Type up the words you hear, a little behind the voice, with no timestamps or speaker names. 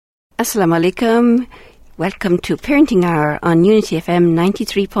Assalamu alaikum. Welcome to Parenting Hour on Unity FM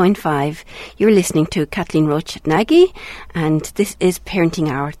 93.5. You're listening to Kathleen Roach at Nagy, and this is Parenting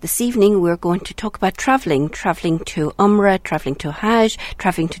Hour. This evening we're going to talk about travelling to Umrah, travelling to Hajj,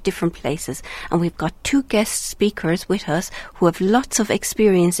 travelling to different places. And we've got two guest speakers with us who have lots of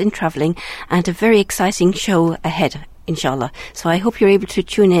experience in travelling and a very exciting show ahead, inshallah. So I hope you're able to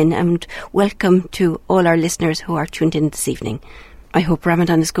tune in, and welcome to all our listeners who are tuned in this evening. I hope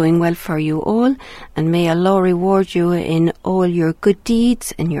Ramadan is going well for you all, and may Allah reward you in all your good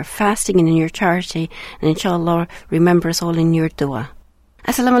deeds, in your fasting and in your charity, and inshallah remember us all in your dua.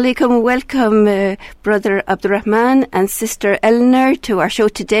 Assalamu alaikum. Welcome Brother Abdurrahman and Sister Eleanor to our show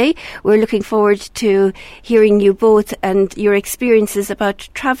today. We're looking forward to hearing you both and your experiences about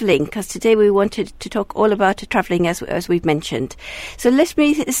travelling, because today we wanted to talk all about travelling as we've mentioned. So let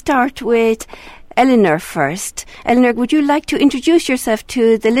me start with Eleanor first. Eleanor, would you like to introduce yourself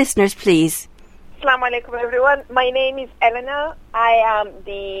to the listeners, please? Assalamu alaikum, everyone. My name is Eleanor. I am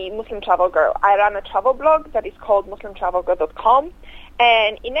the Muslim Travel Girl. I run a travel blog that is called muslimtravelgirl.com.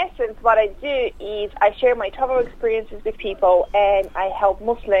 And in essence, what I do is I share my travel experiences with people, and I help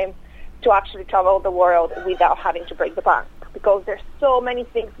Muslims to actually travel the world without having to break the bank. Because there's so many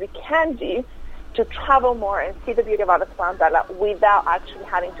things we can do to travel more and see the beauty of Allah subhanahu wa ta'ala without actually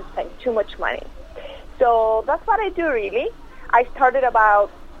having to spend too much money. So that's what I do, really. I started about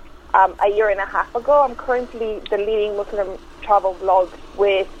a year and a half ago. I'm currently the leading Muslim travel blog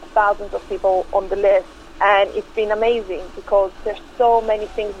with thousands of people on the list. And it's been amazing because there's so many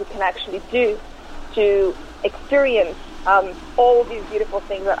things we can actually do to experience all these beautiful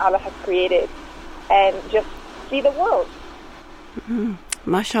things that Allah has created and just see the world. Mm-hmm.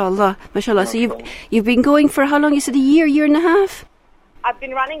 MashaAllah, MashaAllah. So you've been going for how long? You said a year and a half? I've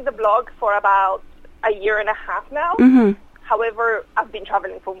been running the blog for about a year and a half now. Mm-hmm. However, I've been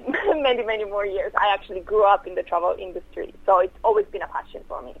traveling for many, many more years. I actually grew up in the travel industry, so it's always been a passion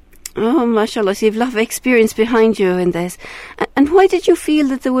for me. Oh, mashallah. So you've a lot of experience behind you in this. And why did you feel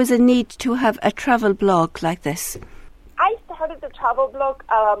that there was a need to have a travel blog like this? I started the travel blog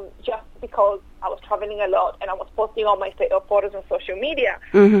just because I was traveling a lot and I was posting all my photos on social media.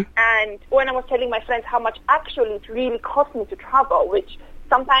 Mm-hmm. And when I was telling my friends how much actually it really cost me to travel, which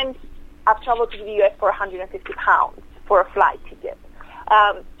sometimes I've traveled to the US for £150 for a flight ticket.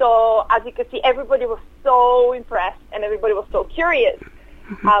 So as you can see, everybody was so impressed and everybody was so curious.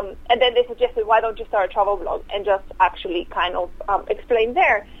 Mm-hmm. And then they suggested, why don't you start a travel blog and just actually kind of explain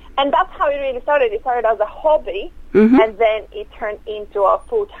there. And that's how it really started. It started as a hobby, mm-hmm. and then it turned into a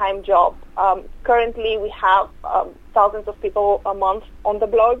full-time job. Currently, we have thousands of people a month on the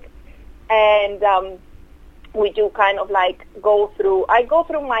blog, and we do kind of like I go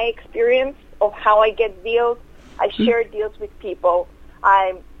through my experience of how I get deals. I share deals with people.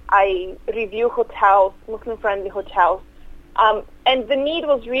 I review hotels, Muslim-friendly hotels. And the need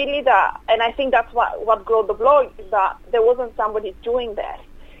was really that, and I think that's what grew the blog, is that there wasn't somebody doing that.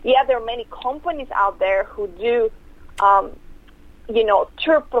 Yeah, there are many companies out there who do,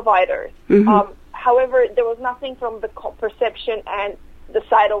 tour providers. Mm-hmm. However, there was nothing from the perception and the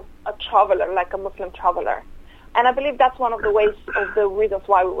side of a traveler, like a Muslim traveler. And I believe that's one of the ways, of the reasons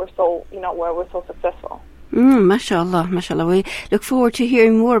why we were so, why we're so successful. MashaAllah, MashaAllah. We look forward to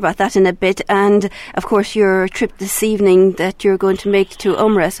hearing more about that in a bit, and of course your trip this evening that you're going to make to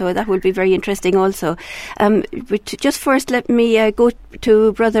Umrah, so that will be very interesting also. But just first let me go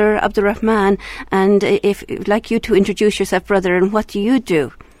to Brother Abdurrahman, and if you'd like you to introduce yourself, brother, and what do you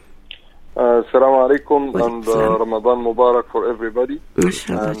do? Assalamu alaikum, and Ramadan Mubarak for everybody.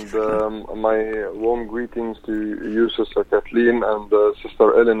 Mashallah. And my warm greetings to you, Sister Kathleen, and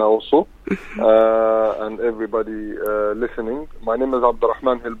Sister Elena also, and everybody listening. My name is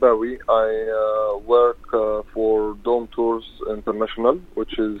Abdurrahman Hilbawi. I work for Dome Tours International,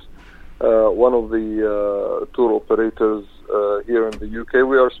 which is one of the tour operators here in the UK.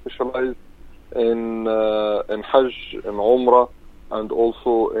 We are specialized in Hajj and Umrah, and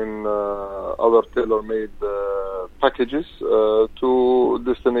also in other tailor-made packages to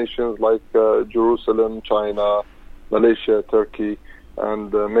destinations like Jerusalem, China, Malaysia, Turkey,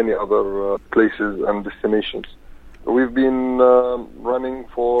 and many other places and destinations. We've been running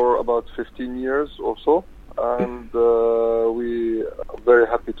for about 15 years or so, and we are very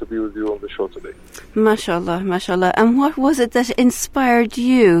happy to be with you on the show today. MashaAllah, MashaAllah. And what was it that inspired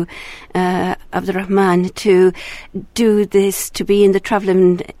you, Abdurrahman, to do this, to be in the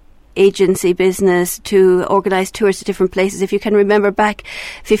travelling agency business, to organise tours to different places? If you can remember back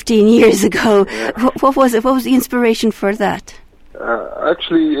 15 years ago, what was it? What was the inspiration for that?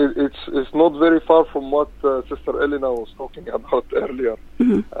 Actually, it's not very far from what Sister Elena was talking about earlier.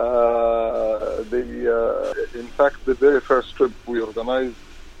 Mm-hmm. In fact, the very first trip we organized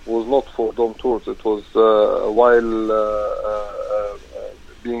was not for Dome Tours. It was while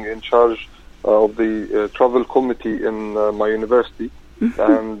being in charge of the travel committee in my university,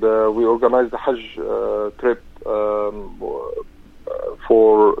 and we organized a Hajj trip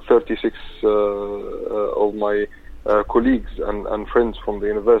for 36 of my colleagues and friends from the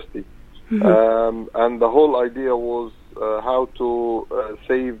university. And the whole idea was how to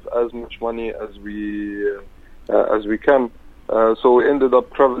save as much money as we can. So we ended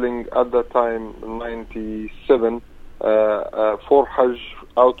up traveling at that time, 97, for Hajj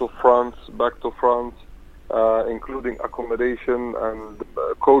out of France, back to France, including accommodation and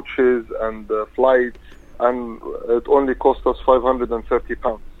coaches and flights, and it only cost us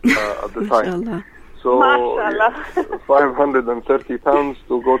 £530 at the time. So 530 pounds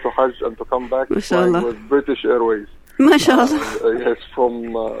to go to Hajj and to come back flying with British Airways. MashaAllah. Yes,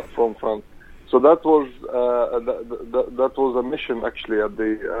 from France. So that was that was a mission actually at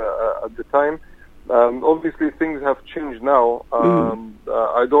the time. Obviously, things have changed now.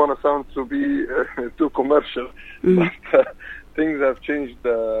 I don't want to sound to be too commercial, but things have changed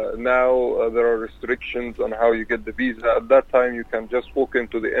now. There are restrictions on how you get the visa. At that time, you can just walk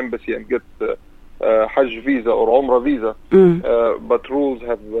into the embassy and get the Hajj visa or Umrah visa. But rules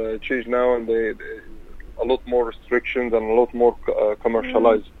have changed now, and they a lot more restrictions and a lot more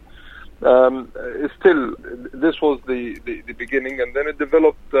commercialized. Still, this was the beginning, and then it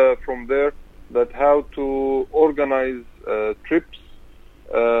developed from there. That how to organize trips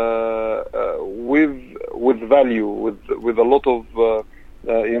with value, with a lot of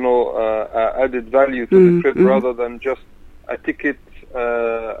added value to the trip, rather than just a ticket,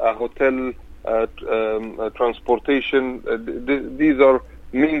 a hotel, transportation. These are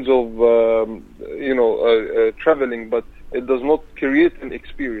means of traveling, but it does not create an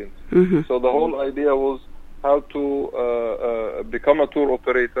experience. So the whole idea was how to become a tour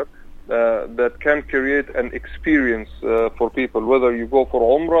operator that can create an experience for people, whether you go for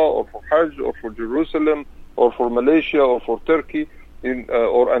Umrah or for Hajj or for Jerusalem or for Malaysia or for Turkey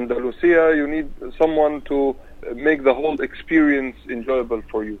or Andalusia. You need someone to make the whole experience enjoyable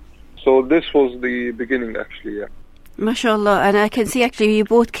for you. So this was the beginning, actually, yeah. MashaAllah, and I can see actually you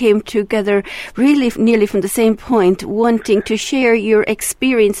both came together really nearly from the same point, wanting to share your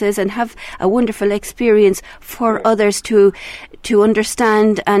experiences and have a wonderful experience for others to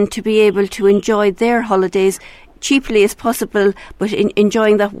understand and to be able to enjoy their holidays cheaply as possible, but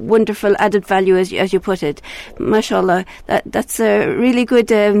enjoying that wonderful added value, as you put it. MashaAllah, that's a really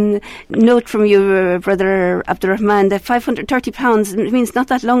good note from you, Brother Abdurrahman, that £530 means not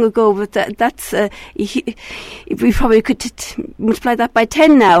that long ago, but that's we probably could multiply that by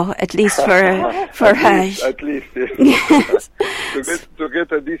 10 now, at least for Hajj. At least, yes. to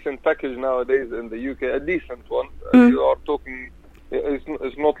get a decent package nowadays in the UK, a decent one, you are talking.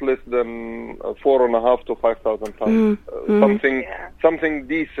 It's not less than £4,500 to £5,000. Something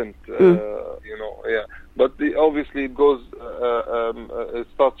decent, yeah. But obviously it goes. It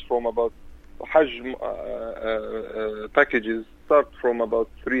starts from about Hajj packages start from about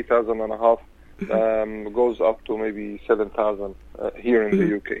 3,500, goes up to maybe 7,000 here in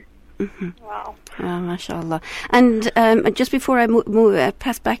the UK. Wow. MashaAllah. And just before I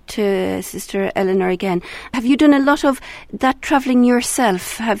pass back to Sister Eleanor again, have you done a lot of that travelling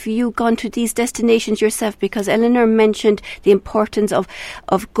yourself? Have you gone to these destinations yourself? Because Eleanor mentioned the importance of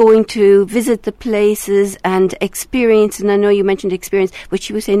going to visit the places and experience, and I know you mentioned experience, but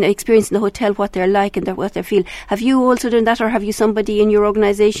she was saying experience in the hotel, what they're like and what they feel. Have you also done that, or have you somebody in your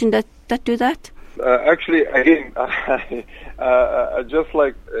organisation that do that? Actually, again, just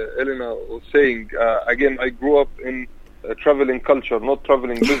like Elena was saying, again, I grew up in traveling culture, not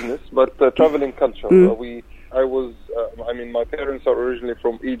traveling business, but traveling culture. My parents are originally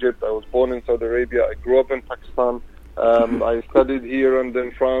from Egypt. I was born in Saudi Arabia. I grew up in Pakistan. I studied here and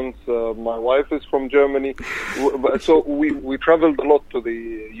in France. My wife is from Germany. So we traveled a lot to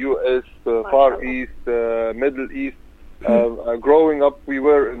the US, Far East, Middle East. Growing up, we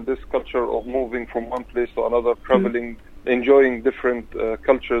were in this culture of moving from one place to another, traveling, enjoying different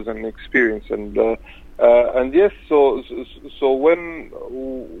cultures and experience. And yes, so when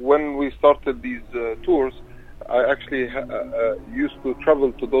we started these tours, I actually used to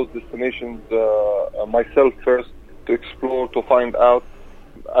travel to those destinations myself first to explore, to find out.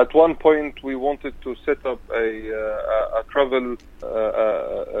 At one point, we wanted to set up a travel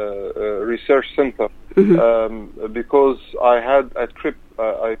research center because I had a trip.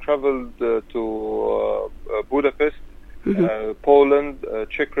 I traveled to Budapest Poland,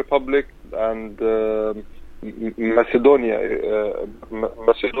 Czech Republic, and Macedonia,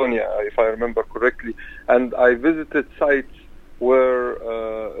 if I remember correctly. And I visited sites where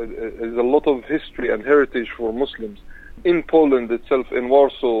there's a lot of history and heritage for Muslims. In Poland itself, in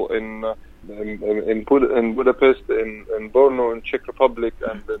Warsaw, in Budapest, in Brno, in Czech Republic,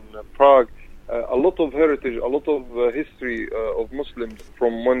 and in Prague, a lot of heritage, a lot of history of Muslims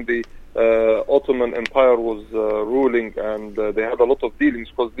from when the Ottoman Empire was ruling, and they had a lot of dealings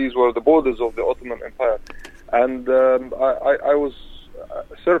because these were the borders of the Ottoman Empire. And I was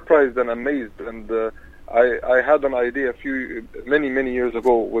surprised and amazed, and I had an idea many years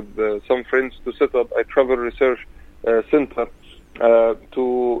ago with some friends to set up a travel research center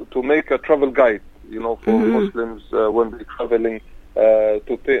to make a travel guide, for Muslims when they're traveling,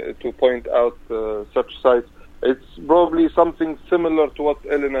 to point out such sites. It's probably something similar to what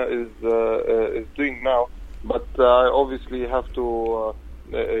Elena is doing now, but I obviously have to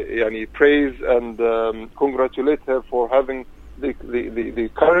praise and congratulate her for having the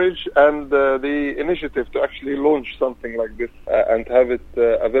courage and the initiative to actually launch something like this and have it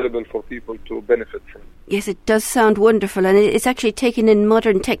available for people to benefit from. Yes, it does sound wonderful, and it's actually taken in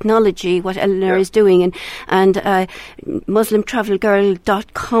modern technology what Eleanor is doing, and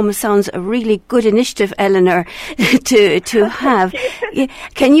MuslimTravelGirl.com sounds a really good initiative, Eleanor, to have.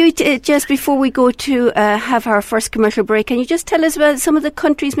 Can you just before we go to have our first commercial break, can you just tell us about some of the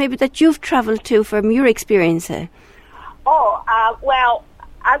countries maybe that you've travelled to from your experience? Well,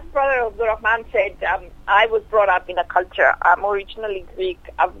 as Brother Abdurrahman said, I was brought up in a culture. I'm originally Greek.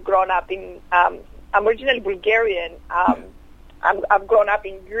 I've grown up in. I'm originally Bulgarian. I've grown up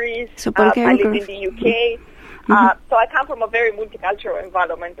in Greece. So I lived in the UK. So I come from a very multicultural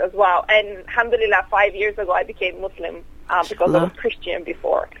environment as well. And alhamdulillah, 5 years ago I became Muslim because I was Christian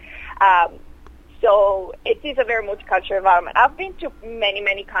before. So it is a very multicultural environment. I've been to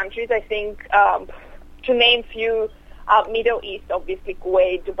many countries. I think to name few. Middle East, obviously,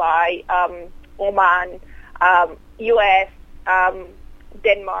 Kuwait, Dubai, Oman, US,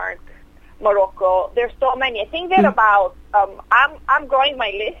 Denmark, Morocco. There's so many. I think there are about. I'm growing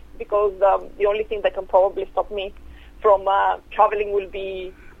my list because the only thing that can probably stop me from traveling will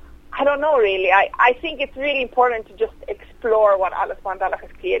be, I don't know really. I think it's really important to just explore what Allah subhanahu wa ta'ala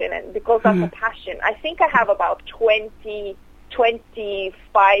has created, and because that's a passion. I think I have about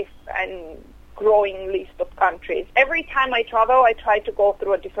 25 and growing list of countries. Every time I travel, I try to go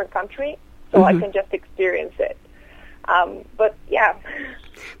through a different country so I can just experience it. But yeah.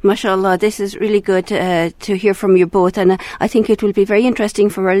 MashaAllah, this is really good to hear from you both, and I think it will be very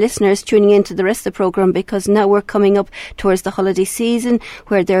interesting for our listeners tuning into the rest of the programme, because now we're coming up towards the holiday season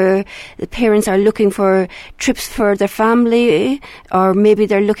where the parents are looking for trips for their family, or maybe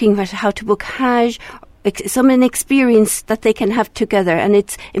they're looking at how to book Hajj, some experience that they can have together, and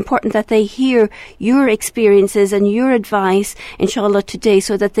it's important that they hear your experiences and your advice, inshallah, today,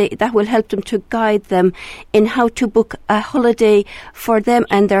 so that that will help them to guide them in how to book a holiday for them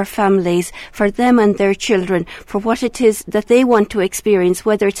and their families, for them and their children, for what it is that they want to experience,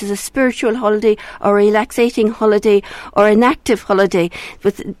 whether it is a spiritual holiday or a relaxating holiday or an active holiday,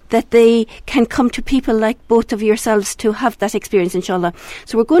 but that they can come to people like both of yourselves to have that experience, inshallah.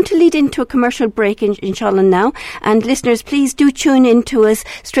 So we're going to lead into a commercial break inshallah now, and listeners, please do tune in to us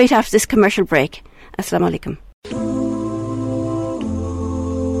straight after this commercial break. Assalamu alaikum.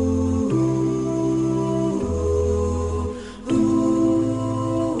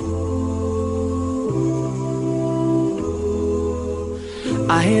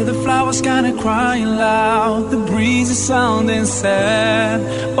 I hear the flowers kinda crying loud, the breeze is sounding sad.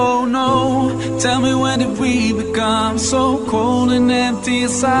 Oh no, tell me, when did we become so cold and empty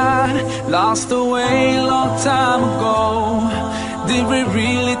inside? Lost away a long time ago. Did we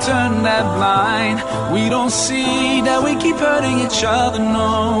really turn that blind? We don't see that we keep hurting each other,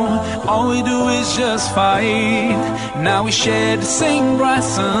 no. All we do is just fight. Now we share the same bright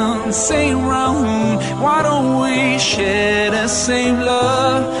sun, same round moon. Why don't we share the same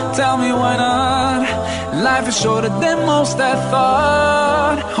love? Tell me why not? Life is shorter than most I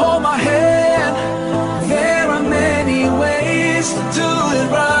thought. Hold my hand, there are many ways to do it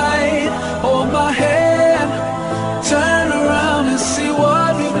right. Hold my hand, turn around and see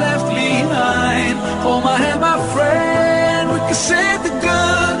what we've left behind. Hold my hand, my friend, we can save the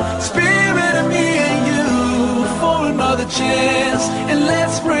good spirit of me and you for another chance. And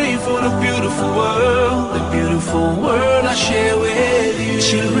let's pray for the beautiful world I share with you.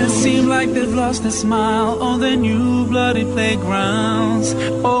 Children seem like they've lost their smile on their new bloody playgrounds.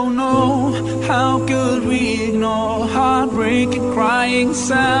 Oh no, how could we ignore heartbreaking crying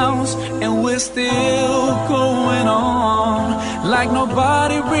sounds? And we're still going on. like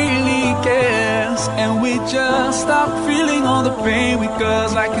nobody really cares. And we just stop feeling all the pain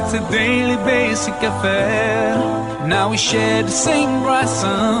because like it's a daily basic affair. Now we share the same bright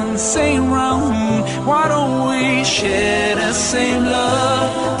sun, same round moon. Why don't we share the same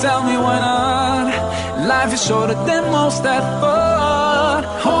love? Tell me why not? Life is shorter than most that fun.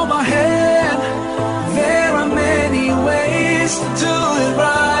 Hold my hand. There are many ways to do it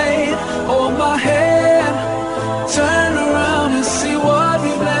right. Hold my hand. Turn around and see what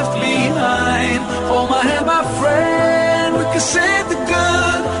we've left behind. Hold my hand, my friend. We can save the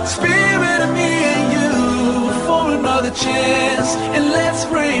good spirit of me and you for another chance. And let's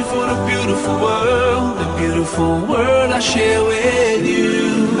pray for the beautiful world I share with you.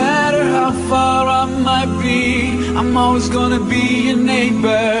 No matter how far I might be, I'm always gonna be your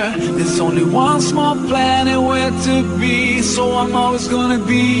neighbor. There's only one small planet where to be, so I'm always gonna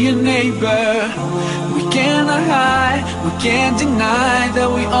be your neighbor. We cannot hide, we can't deny that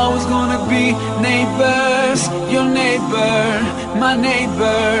we always gonna be neighbors. Your neighbor, my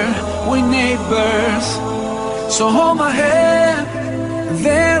neighbor, we neighbors. So hold my hand.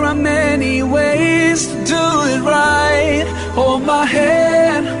 There are many ways to do it right. Hold my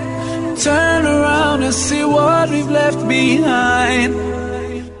hand. Turn around and see what we've left behind.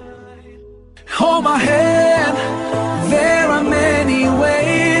 Hold my hand. There are many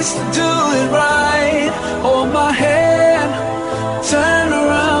ways to do it right. Hold my hand. Turn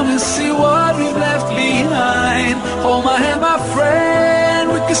around and see what we've left behind. Hold my hand, my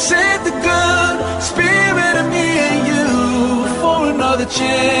friend. We can save the good spirit of me and you for another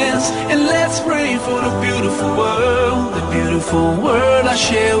chance. And let's pray for the beautiful world I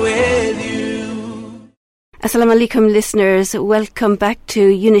share with you. Assalamu alaikum listeners, welcome back to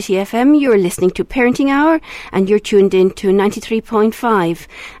Unity FM. You're listening to Parenting Hour and you're tuned in to 93.5.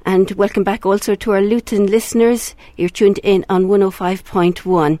 And welcome back also to our Luton listeners. You're tuned in on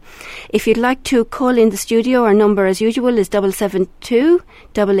 105.1. If you'd like to call in the studio, our number as usual is 772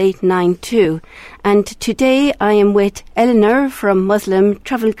 8892. And today I am with Eleanor from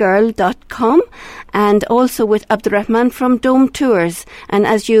MuslimTravelGirl.com and also with Abdurrahman from Dome Tours. And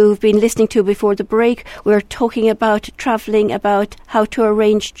as you've been listening to before the break, we're talking about travelling, about how to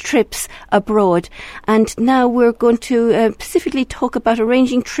arrange trips abroad. And now we're going to specifically talk about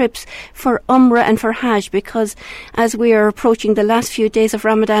arranging trips for Umrah and for Hajj, because as we are approaching the last few days of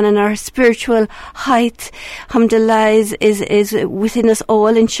Ramadan and our spiritual height, alhamdulillah, is within us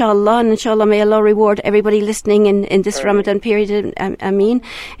all, inshallah. And inshallah, may Allah reward everybody listening in this Ramadan period, ameen,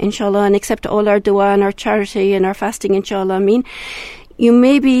 inshallah, and accept all our dua and our charity and our fasting, inshallah, ameen. You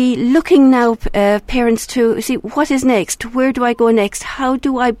may be looking now, parents, to see what is next. Where do I go next? How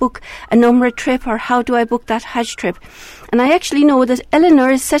do I book an Umrah trip, or how do I book that Hajj trip? And I actually know that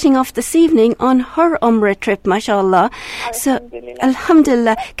Eleanor is setting off this evening on her Umrah trip, mashallah. So,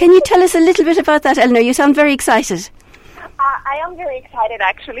 alhamdulillah. Can you tell us a little bit about that, Eleanor? You sound very excited. I am very excited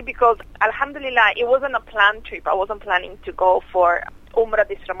actually because, alhamdulillah, it wasn't a planned trip. I wasn't planning to go for Umrah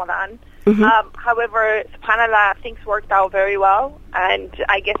this Ramadan. Mm-hmm. However, subhanAllah, things worked out very well, and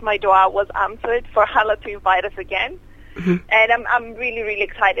I guess my dua was answered for Allah to invite us again. Mm-hmm. And I'm really, really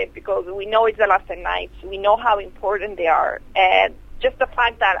excited because we know it's the last 10 nights. We know how important they are, and just the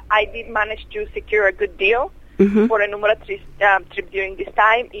fact that I did manage to secure a good deal mm-hmm. for an Umrah trip during this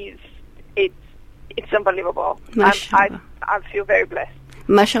time it's unbelievable. I feel very blessed.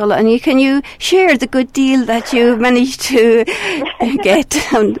 MashaAllah. And can you share the good deal that you managed to get?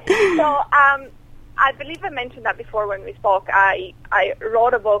 So, I believe I mentioned that before when we spoke. I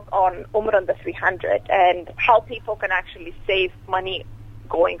wrote a book on Umrah under 300 and how people can actually save money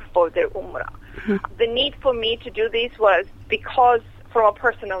going for their Umrah. Mm-hmm. The need for me to do this was because from a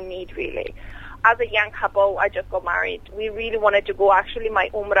personal need, really. As a young couple, I just got married. We really wanted to go. Actually,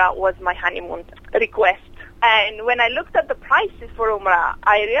 my Umrah was my honeymoon request. And when I looked at the prices for Umrah,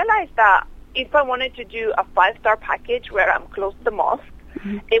 I realized that if I wanted to do a 5-star package where I'm close to the mosque,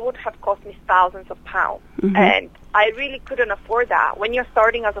 mm-hmm. it would have cost me thousands of pounds. Mm-hmm. And I really couldn't afford that. When you're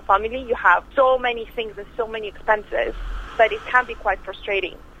starting as a family, you have so many things and so many expenses that it can be quite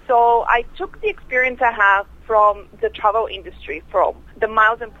frustrating. So I took the experience I have from the travel industry, from the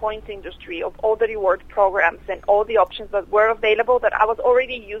miles and points industry, of all the reward programs and all the options that were available that I was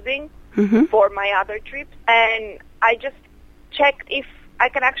already using mm-hmm. for my other trips. And I just checked if I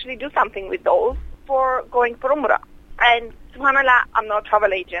can actually do something with those for going for Umrah. And subhanAllah, I'm not a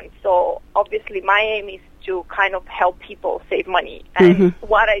travel agent, so obviously my aim is to kind of help people save money. And mm-hmm.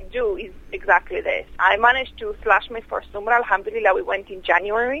 what I do is exactly this. I managed to slash my first Umrah. Alhamdulillah, we went in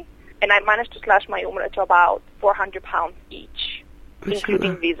January, and I managed to slash my Umrah to about £400 each,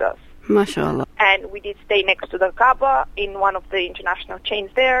 including visas. MashaAllah. And we did stay next to the Kaaba in one of the international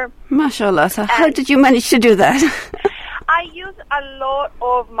chains there. MashaAllah. So how did you manage to do that? I use a lot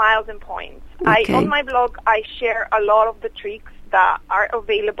of miles and points. Okay. On my blog, I share a lot of the tricks that are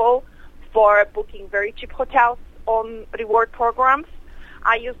available for booking very cheap hotels on reward programs.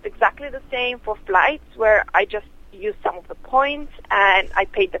 I used exactly the same for flights, where I just used some of the points and I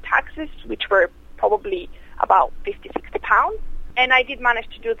paid the taxes, which were probably about 50, 60 pounds. And I did manage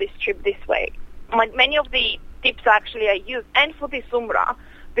to do this trip this way. Many of the tips actually I used, and for this Umrah,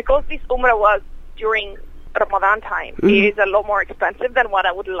 because this Umrah was during Ramadan time, it is a lot more expensive than what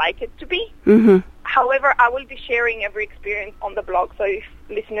I would like it to be. However, I will be sharing every experience on the blog, so if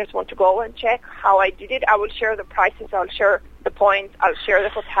listeners want to go and check how I did it, I will share the prices, I'll share the points, I'll share the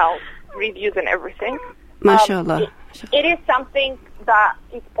hotel reviews and everything. MashaAllah. It is something that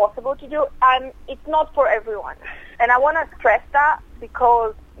is possible to do, and it's not for everyone. And I want to stress that,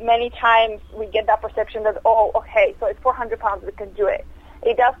 because many times we get that perception that, oh, okay, so it's £400, we can do it.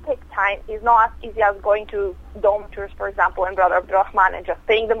 It does take time. It's not as easy as going to Dome Tours, for example, and Brother Abdurrahman and just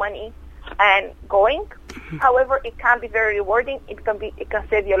paying the money and going. However, it can be very rewarding. It can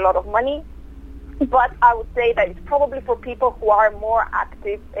save you a lot of money. But I would say that it's probably for people who are more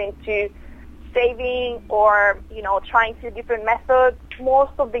active into saving or, trying few different methods.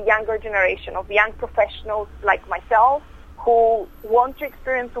 Most of the younger generation of young professionals like myself who want to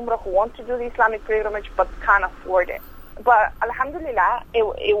experience Umrah, who want to do the Islamic pilgrimage but can't afford it. But alhamdulillah,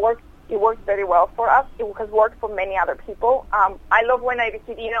 it worked very well for us. It has worked for many other people. I love when I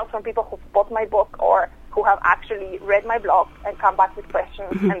receive emails from people who bought my book or who have actually read my blog and come back with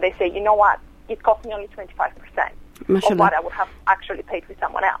questions, and they say, you know what, it cost me only 25% of what I would have actually paid with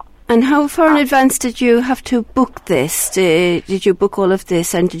someone else. And how far in advance did you have to book this? Did you book all of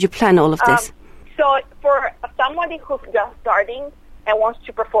this, and did you plan all of this? So for somebody who's just starting and wants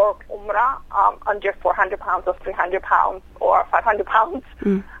to perform Umrah under £400 or £300 or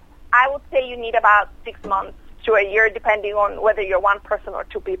 £500, I would say you need about 6 months to a year, depending on whether you're one person or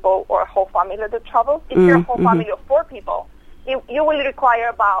two people or a whole family that travels. If you're a whole family of 4 people, you will require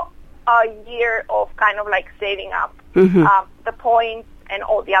about a year of kind of like saving up the points and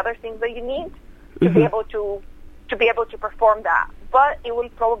all the other things that you need to be able to perform that. But it will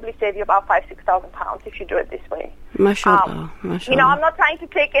probably save you about £5,000-6,000 if you do it this way. MashaAllah, MashaAllah. I'm not trying to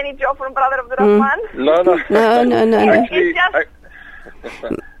take any job from Brother Abdurrahman. No. It's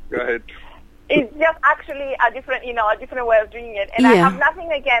just, go ahead. It's just actually a different way of doing it. And I have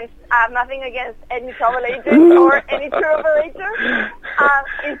nothing against any travel agent or any tour operator.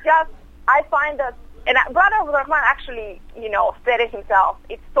 It's just, I find that, and Brother Abdurrahman actually, said it himself,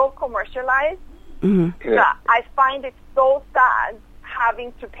 it's so commercialized that I find it so sad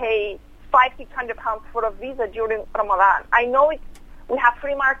having to pay £500-600 for a visa during Ramadan. I know we have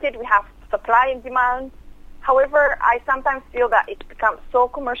free market, we have supply and demand. However, I sometimes feel that it's become so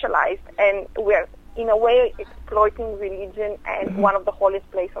commercialized, and we're in a way exploiting religion and one of the holiest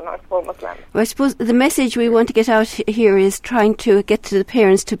places on earth for Muslims. Well, I suppose the message we want to get out here is trying to get to the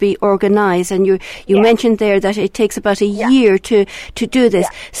parents to be organised, and you mentioned there that it takes about a year to do this.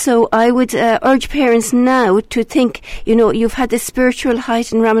 So I would urge parents now to think, you've had this spiritual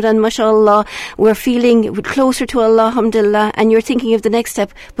height in Ramadan, mashallah, we're feeling closer to Allah, alhamdulillah, and you're thinking of the next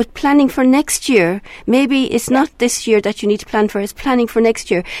step, but planning for next year, maybe it's not this year that you need to plan for, it's planning for next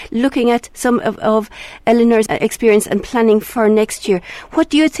year, looking at some of Eleanor's experience and planning for next year. What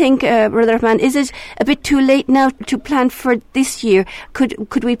do you think, Brother Rahman? Is it a bit too late now to plan for this year?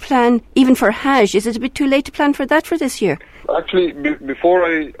 Could we plan even for Hajj? Is it a bit too late to plan for that for this year? Actually, before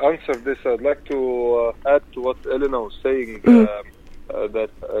I answer this, I'd like to add to what Elena was saying, that,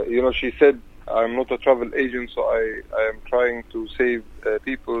 she said, I'm not a travel agent, so I am trying to save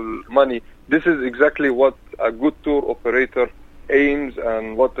people money. This is exactly what a good tour operator aims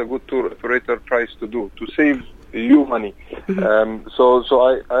and what a good tour operator tries to do, to save you money. So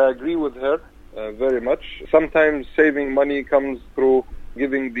I agree with her very much. Sometimes saving money comes through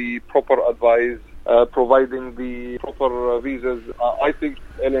giving the proper advice, providing the proper visas. I think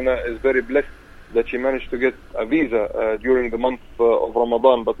Elena is very blessed that she managed to get a visa during the month of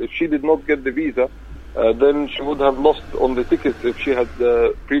Ramadan. But if she did not get the visa, then she would have lost on the tickets if she had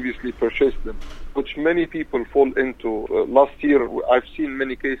previously purchased them, which many people fall into. Last year, I've seen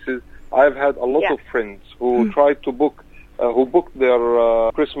many cases. I've had a lot of friends who tried to book, who booked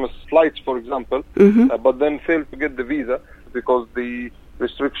their Christmas flights, for example, but then failed to get the visa because the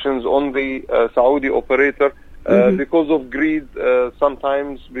restrictions on the Saudi operator, because of greed,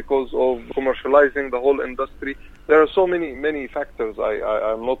 sometimes because of commercializing the whole industry. There are so many factors.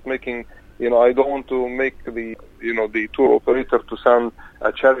 I'm not making I don't want to make the tour operator to sound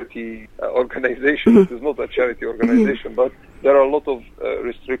a charity organization. It is not a charity organization, but there are a lot of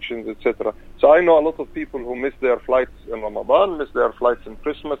restrictions, etc. So I know a lot of people who miss their flights in Ramadan, miss their flights in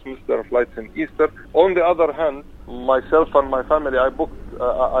Christmas, miss their flights in Easter. On the other hand, myself and my family, I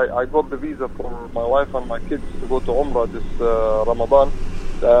got the visa for my wife and my kids to go to Umrah this Ramadan.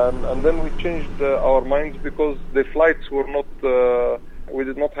 And then we changed our minds because the flights were not, we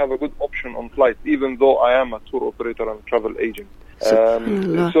did not have a good option on flights, even though I am a tour operator and travel agent.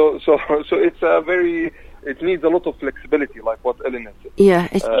 So it's a very, it needs a lot of flexibility, like what Elena said. Yeah.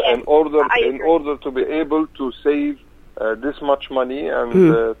 In order to be able to save this much money and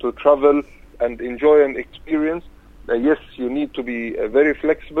to travel and enjoy an experience, yes, you need to be very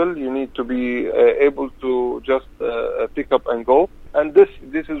flexible. You need to be able to just pick up and go. And this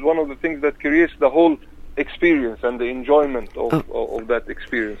is one of the things that creates the whole experience and the enjoyment of that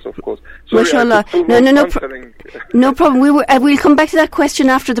experience, of course. Sorry, Mashallah. No problem. We'll come back to that question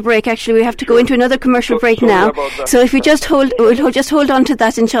after the break. Actually, we have to go into another commercial break now. So if we we'll just hold on to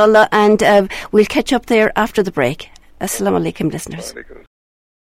that, inshallah, and we'll catch up there after the break. Assalamu alaikum, listeners.